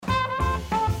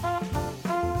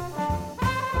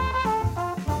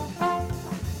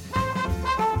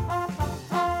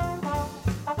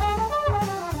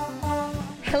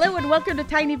welcome to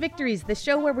Tiny Victories, the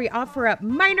show where we offer up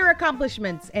minor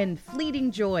accomplishments and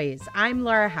fleeting joys. I'm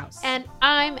Laura House. And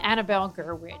I'm Annabelle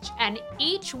Gurwitch. And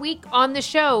each week on the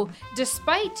show,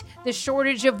 despite the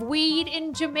shortage of weed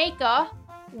in Jamaica,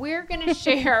 we're going to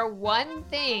share one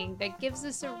thing that gives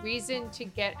us a reason to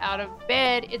get out of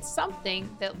bed. It's something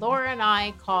that Laura and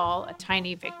I call a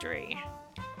tiny victory.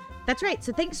 That's right.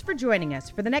 So thanks for joining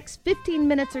us. For the next 15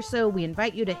 minutes or so, we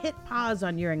invite you to hit pause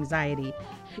on your anxiety.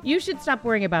 You should stop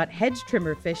worrying about hedge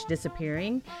trimmer fish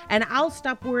disappearing, and I'll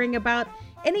stop worrying about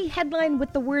any headline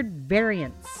with the word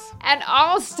variance. And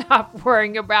I'll stop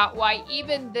worrying about why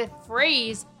even the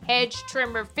phrase hedge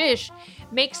trimmer fish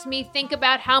makes me think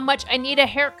about how much I need a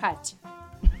haircut.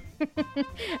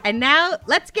 And now,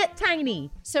 let's get tiny.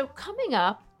 So coming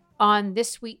up on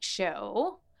this week's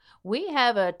show, we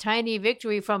have a tiny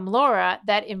victory from Laura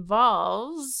that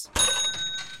involves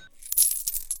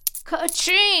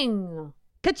ka-ching!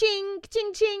 Ka-ching,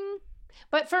 ka-ching, ching.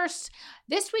 But first,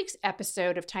 this week's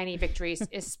episode of Tiny Victories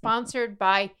is sponsored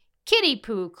by Kitty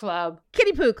Poo Club.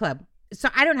 Kitty Poo Club. So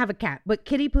I don't have a cat, but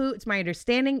Kitty Poo, it's my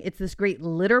understanding, it's this great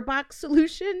litter box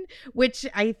solution, which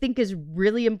I think is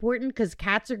really important because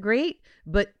cats are great,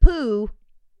 but poo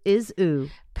is ooh.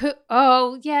 Poo.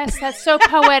 Oh, yes, that's so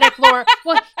poetic, Laura.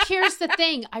 Well, here's the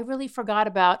thing. I really forgot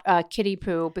about Kitty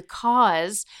Poo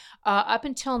because up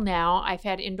until now, I've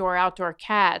had indoor-outdoor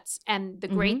cats. And the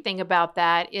great thing about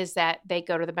that is that they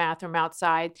go to the bathroom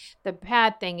outside. The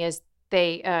bad thing is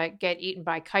they get eaten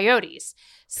by coyotes.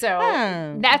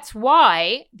 So that's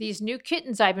why these new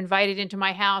kittens I've invited into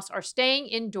my house are staying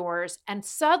indoors. And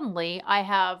suddenly I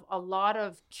have a lot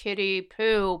of Kitty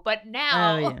Poo. But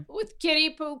now with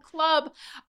Kitty Poo Club,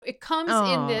 it comes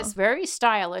in this very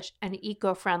stylish and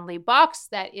eco-friendly box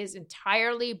that is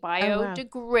entirely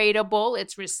biodegradable.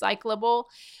 It's recyclable.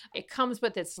 It comes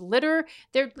with its litter.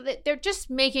 They're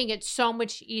just making it so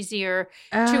much easier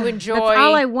to enjoy. That's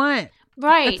all I want.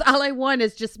 Right. That's all I want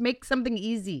is just make something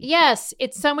easy. Yes.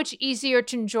 It's so much easier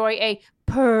to enjoy a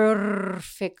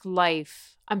perfect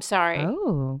life. I'm sorry.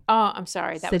 Oh, I'm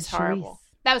sorry. That was horrible.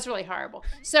 That was really horrible.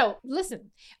 So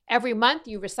listen, every month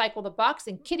you recycle the box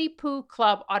and Kitty Poo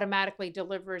Club automatically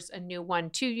delivers a new one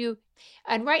to you.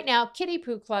 And right now, Kitty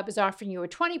Poo Club is offering you a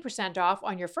 20% off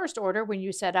on your first order when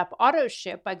you set up auto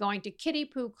ship by going to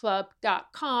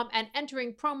kittypooclub.com and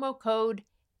entering promo code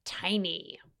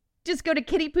TINY. Just go to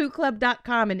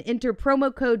kittypooclub.com and enter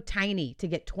promo code TINY to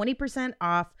get 20%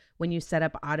 off when you set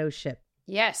up auto ship.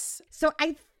 Yes. So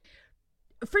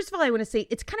first of all, I want to say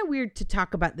it's kind of weird to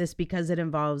talk about this because it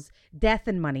involves death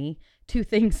and money, two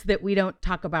things that we don't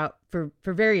talk about for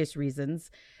various reasons.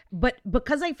 But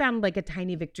because I found like a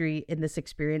tiny victory in this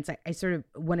experience, I sort of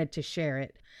wanted to share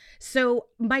it. So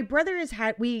my brother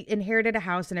we inherited a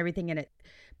house and everything in it.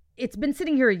 It's been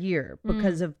sitting here a year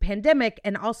because of pandemic.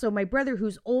 And also my brother,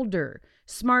 who's older,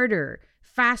 smarter,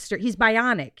 faster. He's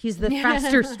bionic. He's the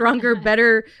faster, stronger,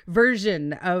 better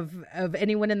version of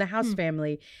anyone in the House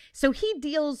family. So he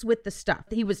deals with the stuff.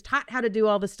 He was taught how to do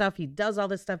all the stuff. He does all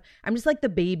this stuff. I'm just like the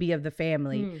baby of the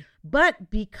family. But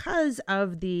because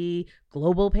of the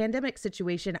global pandemic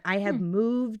situation, I have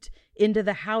moved into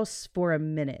the house for a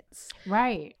minute.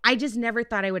 Right. I just never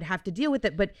thought I would have to deal with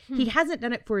it. But he hasn't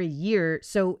done it for a year.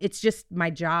 So it's just my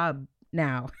job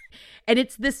now. And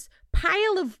it's this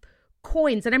pile of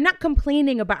coins, and I'm not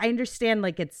complaining about, I understand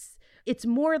like it's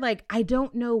more like I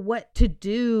don't know what to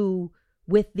do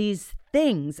with these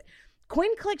things.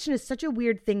 Coin collection is such a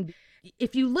weird thing.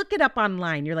 If you look it up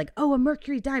online, you're like, oh, a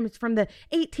Mercury dime, it's from the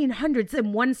 1800s,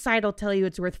 and one side will tell you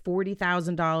it's worth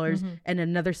 $40,000 and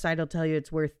another side will tell you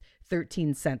it's worth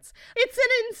 13 cents. It's an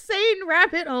insane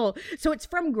rabbit hole. So it's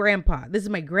from Grandpa. This is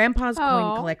my grandpa's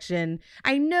coin collection.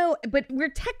 I know, but we're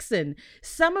Texan.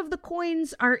 Some of the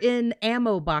coins are in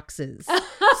ammo boxes.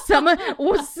 Some of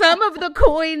the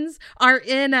coins are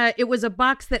in it was a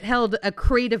box that held a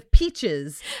crate of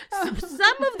peaches. Some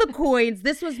of the coins,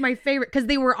 this was my favorite because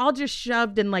they were all just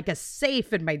shoved in like a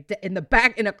safe in the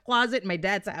back in a closet in my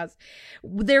dad's house.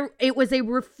 It was a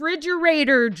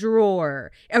refrigerator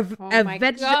drawer of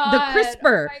the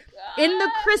crisper. In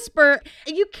the crisper,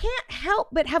 you can't help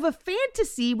but have a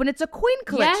fantasy when it's a coin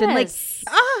collection. Yes.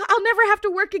 Like, I'll never have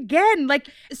to work again. Like,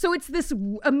 so it's this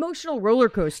emotional roller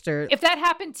coaster. If that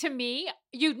happened to me,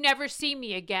 you'd never see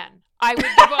me again. I would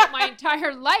give up my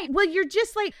entire life. Well, you're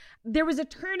just like, there was a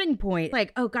turning point.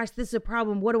 Like, oh gosh, this is a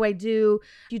problem. What do I do?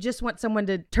 You just want someone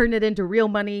to turn it into real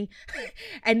money.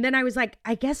 And then I was like,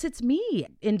 I guess it's me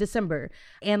in December.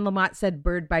 Anne Lamott said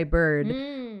bird by bird.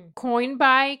 Coin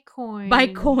by coin. By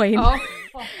coin. Oh.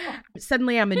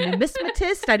 Suddenly I'm a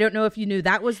numismatist. I don't know if you knew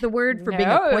that was the word for being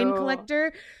a coin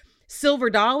collector. Silver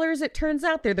dollars, it turns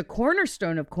out, they're the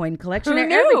cornerstone of coin collection. Who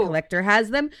Every knew? collector has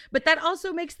them, but that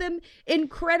also makes them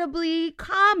incredibly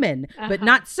common, but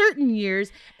not certain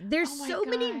years. There's Oh my so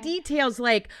many God. details,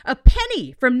 like a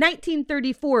penny from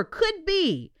 1934 could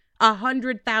be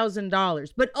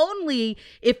 $100,000, but only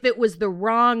if it was the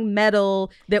wrong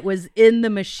metal that was in the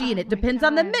machine. Oh It my depends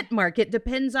on the God. mint mark. It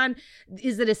depends on,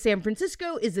 is it a San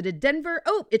Francisco? Is it a Denver?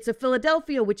 Oh, it's a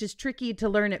Philadelphia, which is tricky to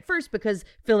learn at first because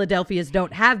Philadelphias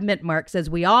don't have mint marks,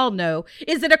 as we all know.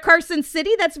 Is it a Carson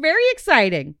City? That's very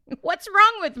exciting. What's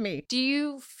wrong with me? Do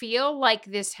you feel like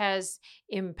this has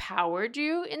empowered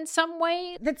you in some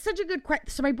way? That's such a good question.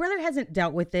 So my brother hasn't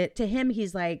dealt with it. To him,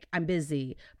 he's like, I'm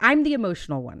busy. I'm the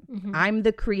emotional one. I'm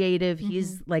the creative.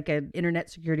 He's like an internet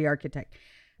security architect.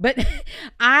 But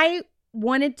I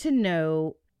wanted to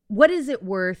know, what is it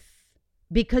worth?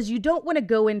 Because you don't want to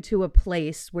go into a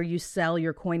place where you sell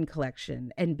your coin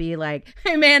collection and be like,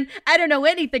 hey, man, I don't know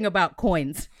anything about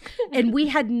coins. And we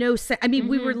had no sense. I mean,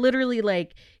 we were literally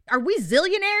like, are we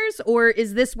zillionaires or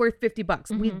is this worth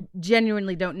 $50? We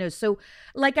genuinely don't know. So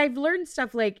like I've learned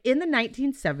stuff like in the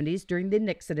 1970s during the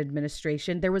Nixon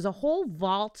administration, there was a whole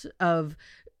vault of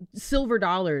silver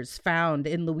dollars found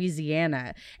in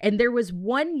Louisiana. And there was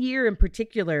one year in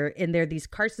particular in there, these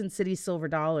Carson City silver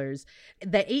dollars.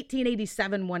 The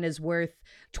 1887 one is worth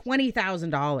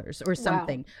 $20,000 or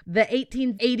something. The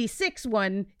 1886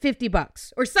 one,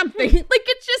 $50 or something. Like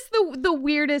it's just the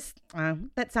weirdest.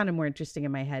 That sounded more interesting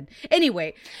in my head.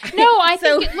 Anyway. No, I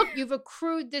think, look, you've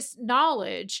accrued this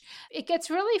knowledge. It gets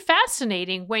really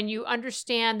fascinating when you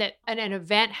understand that an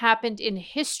event happened in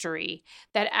history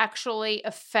that actually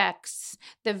affects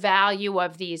the value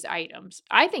of these items.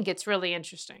 I think it's really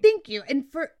interesting. Thank you. And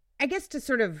I guess to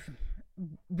sort of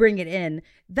bring it in,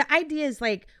 the idea is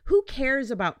like, who cares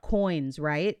about coins,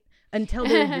 right? Until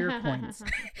they're your coins.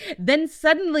 Then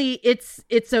suddenly it's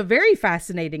a very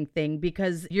fascinating thing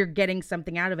because you're getting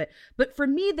something out of it. But for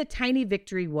me, the tiny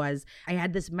victory was I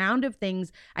had this mound of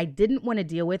things I didn't want to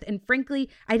deal with. And frankly,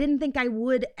 I didn't think I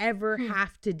would ever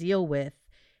have to deal with.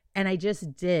 And I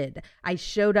just did. I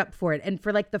showed up for it. And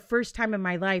for like the first time in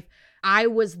my life, I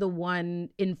was the one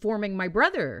informing my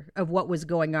brother of what was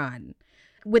going on.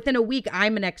 Within a week,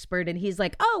 I'm an expert and he's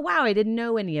like, oh, wow, I didn't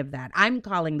know any of that. I'm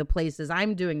calling the places.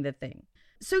 I'm doing the thing.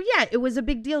 So yeah, it was a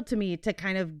big deal to me to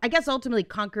kind of, I guess, ultimately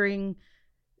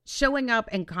showing up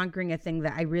and conquering a thing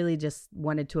that I really just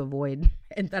wanted to avoid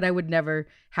and that I would never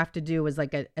have to do was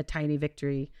like a tiny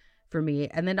victory for me.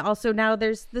 And then also now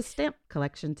there's the stamp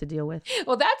collection to deal with.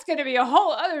 Well, that's going to be a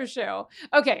whole other show.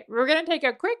 Okay, we're going to take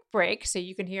a quick break so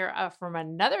you can hear from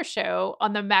another show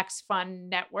on the Max Fun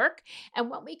Network. And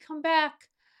when we come back,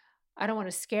 I don't want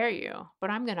to scare you, but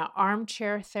I'm going to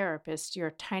armchair therapist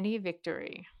your tiny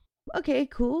victory. Okay,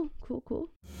 cool.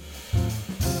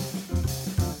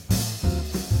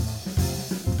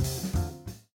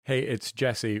 Hey, it's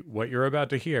Jesse. What you're about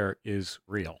to hear is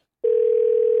real.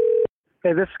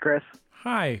 Hey, this is Chris.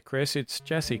 Hi, Chris. It's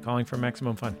Jesse calling from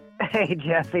Maximum Fun. Hey,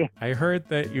 Jesse. I heard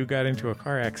that you got into a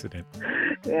car accident.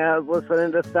 Yeah, I was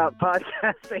listening to Stop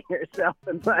Podcasting Yourself,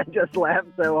 and I just laughed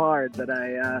so hard that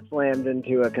I slammed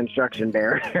into a construction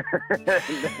barrier.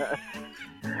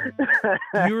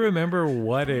 You remember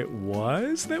what it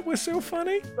was that was so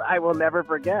funny? I will never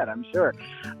forget, I'm sure.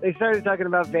 They started talking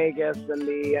about Vegas and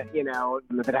the,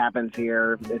 if it happens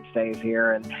here, it stays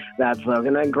here, and that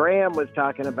slogan. And Graham was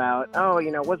talking about,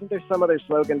 wasn't there some other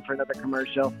slogan for another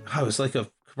commercial? Oh, it was like a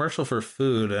commercial for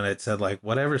food, and it said, like,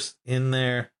 whatever's in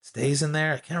there stays in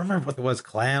there. I can't remember what it was,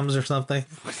 clams or something.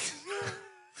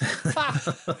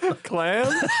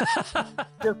 Clam?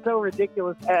 Just so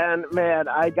ridiculous. And man,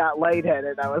 I got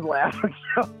lightheaded. I was laughing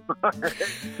so hard.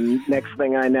 Next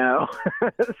thing I know,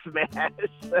 smash.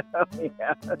 So,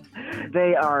 yeah.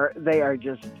 They are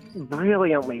just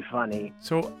brilliantly funny.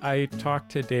 So I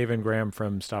talked to Dave and Graham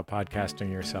from Stop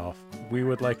Podcasting Yourself. We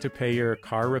would like to pay your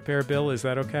car repair bill. Is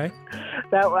that okay?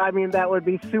 That would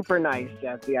be super nice,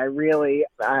 Jesse. I really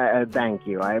thank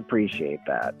you. I appreciate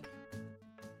that.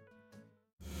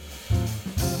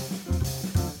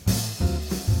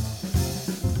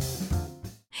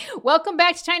 Welcome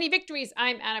back to Tiny Victories.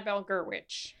 I'm Annabelle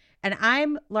Gurwitch. And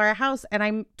I'm Laura House, and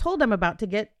I'm told I'm about to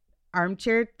get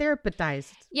armchair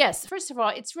therapized. Yes. First of all,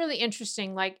 it's really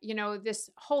interesting. Like, this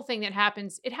whole thing that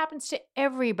happens, it happens to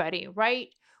everybody, right?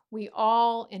 We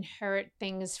all inherit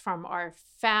things from our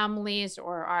families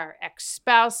or our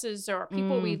ex-spouses or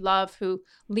people we love who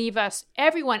leave us.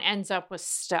 Everyone ends up with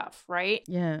stuff, right?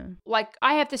 Yeah. Like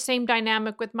I have the same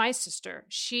dynamic with my sister.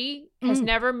 She has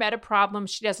never met a problem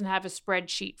she doesn't have a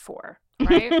spreadsheet for,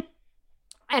 right?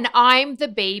 And I'm the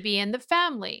baby in the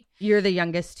family. You're the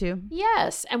youngest too?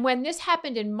 Yes. And when this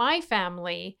happened in my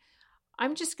family,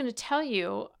 I'm just going to tell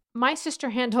you, my sister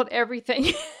handled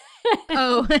everything.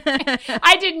 Oh.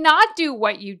 I did not do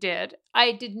what you did.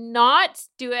 I did not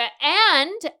do it.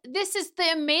 And this is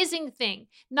the amazing thing.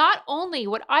 Not only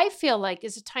what I feel like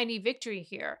is a tiny victory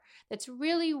here that's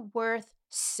really worth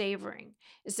savoring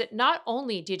is that not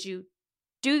only did you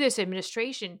do this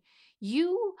administration,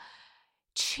 you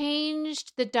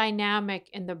changed the dynamic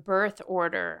in the birth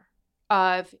order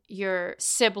of your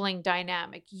sibling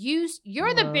dynamic.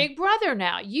 You're the big brother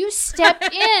now. You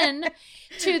stepped in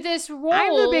to this role.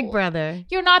 I'm the big brother.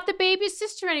 You're not the baby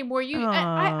sister anymore.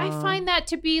 I find that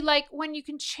to be like when you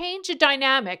can change a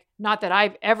dynamic. Not that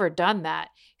I've ever done that.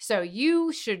 So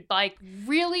you should like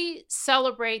really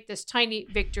celebrate this tiny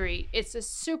victory. It's a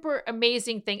super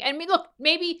amazing thing. I mean, look,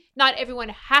 maybe not everyone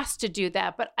has to do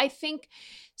that, but I think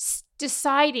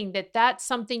deciding that that's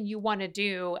something you want to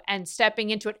do and stepping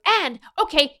into it. And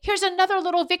okay, here's another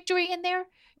little victory in there.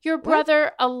 Your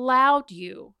brother allowed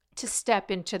you to step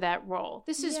into that role.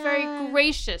 This is very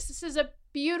gracious. This is a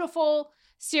beautiful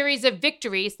series of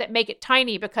victories that make it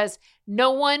tiny because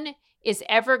no one is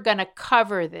ever going to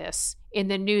cover this in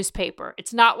the newspaper.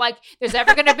 It's not like there's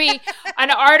ever going to be an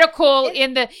article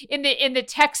in the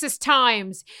Texas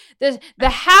Times. The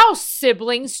House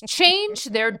siblings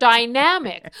changed their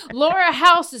dynamic. Laura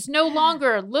House is no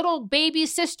longer little baby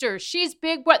sister. She's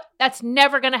big. What? That's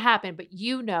never going to happen. But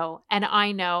you know, and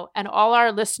I know, and all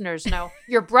our listeners know.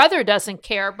 Your brother doesn't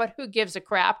care, but who gives a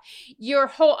crap?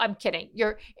 I'm kidding.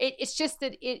 It's just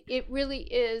that it really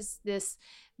is this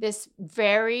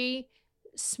very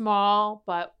small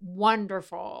but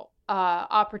wonderful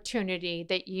opportunity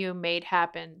that you made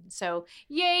happen. So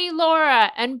yay,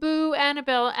 Laura, and boo,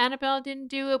 Annabelle. Annabelle didn't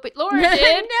do it, but Laura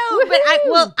did. No, but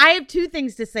I have two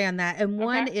things to say on that. And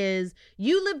one is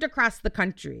you lived across the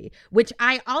country, which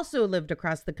I also lived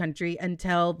across the country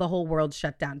until the whole world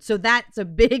shut down. So that's a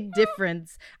big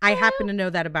difference. I happen to know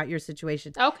that about your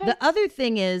situation. Okay. The other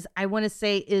thing is I want to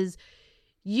say is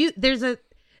there's a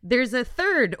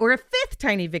third or a fifth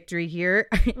tiny victory here.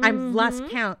 I've lost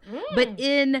count. But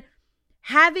in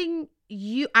having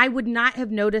you, I would not have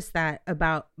noticed that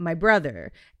about my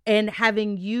brother. And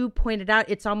having you pointed out,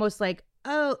 it's almost like,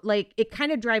 oh, like it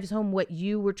kind of drives home what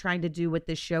you were trying to do with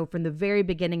this show from the very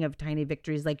beginning of Tiny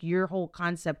Victories, like your whole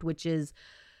concept, which is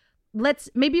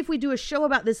maybe if we do a show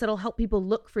about this, it'll help people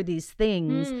look for these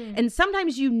things. And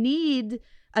sometimes you need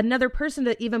another person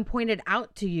to even point it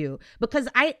out to you, because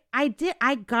I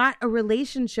got a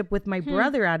relationship with my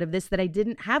brother out of this that I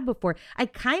didn't have before. I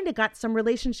kind of got some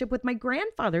relationship with my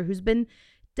grandfather who's been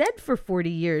dead for 40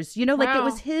 years. You know, like it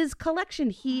was his collection.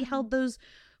 He held those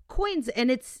coins, and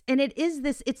it's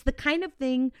the kind of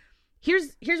thing.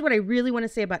 Here's what I really want to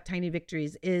say about Tiny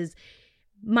Victories is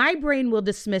my brain will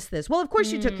dismiss this. Well, of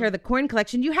course you took care of the coin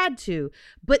collection. You had to.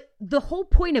 But the whole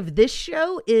point of this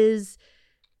show is,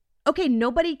 okay,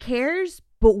 nobody cares,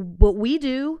 but we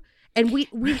do. And we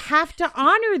have to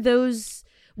honor those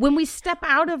when we step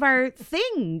out of our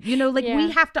thing, you know, like we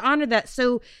have to honor that.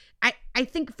 So I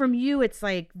think from you, it's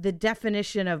like the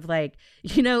definition of like,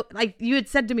 you know, like you had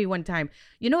said to me one time,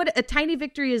 you know what a tiny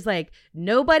victory is like,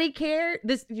 nobody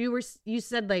cares. You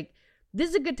said like, this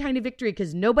is a good tiny victory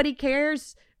because nobody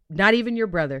cares, not even your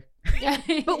brother.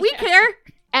 But we care.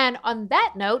 And on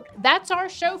that note, that's our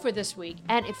show for this week.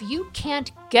 And if you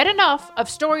can't get enough of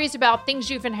stories about things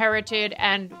you've inherited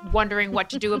and wondering what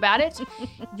to do about it,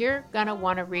 you're going to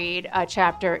want to read a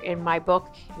chapter in my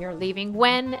book, You're Leaving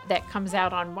When, that comes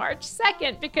out on March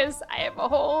 2nd, because I have a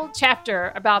whole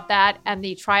chapter about that and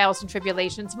the trials and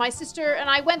tribulations my sister and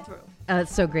I went through.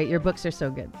 It's so great. Your books are so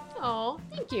good. Oh,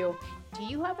 thank you. Do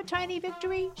you have a tiny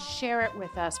victory? Share it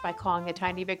with us by calling the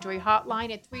Tiny Victory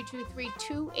hotline at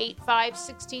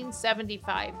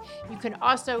 323-285-1675. You can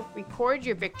also record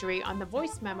your victory on the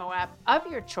voice memo app of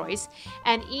your choice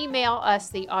and email us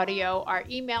the audio. Our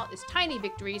email is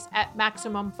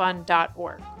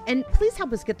tinivictories@maximumfun.org. And please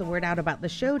help us get the word out about the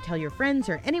show. Tell your friends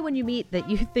or anyone you meet that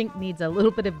you think needs a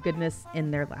little bit of goodness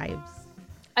in their lives.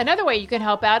 Another way you can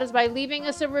help out is by leaving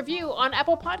us a review on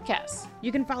Apple Podcasts.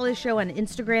 You can follow the show on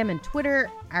Instagram and Twitter.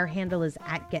 Our handle is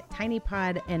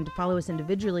 @GetTinyPod, and follow us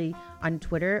individually on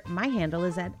Twitter. My handle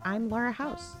is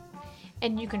 @I'mLauraHouse.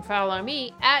 And you can follow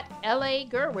me @LA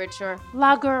Gurwitch, or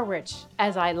La Gurwitch,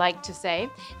 as I like to say.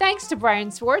 Thanks to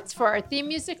Brian Swartz for our theme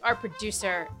music. Our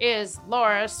producer is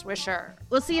Laura Swisher.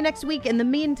 We'll see you next week. In the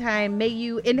meantime, may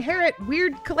you inherit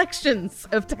weird collections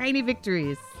of tiny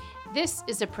victories. This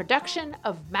is a production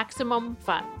of Maximum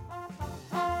Fun.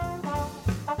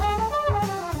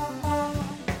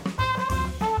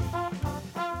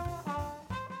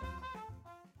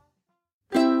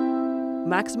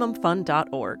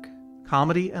 MaximumFun.org.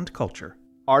 Comedy and culture.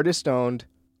 Artist owned.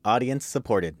 Audience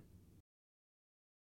supported.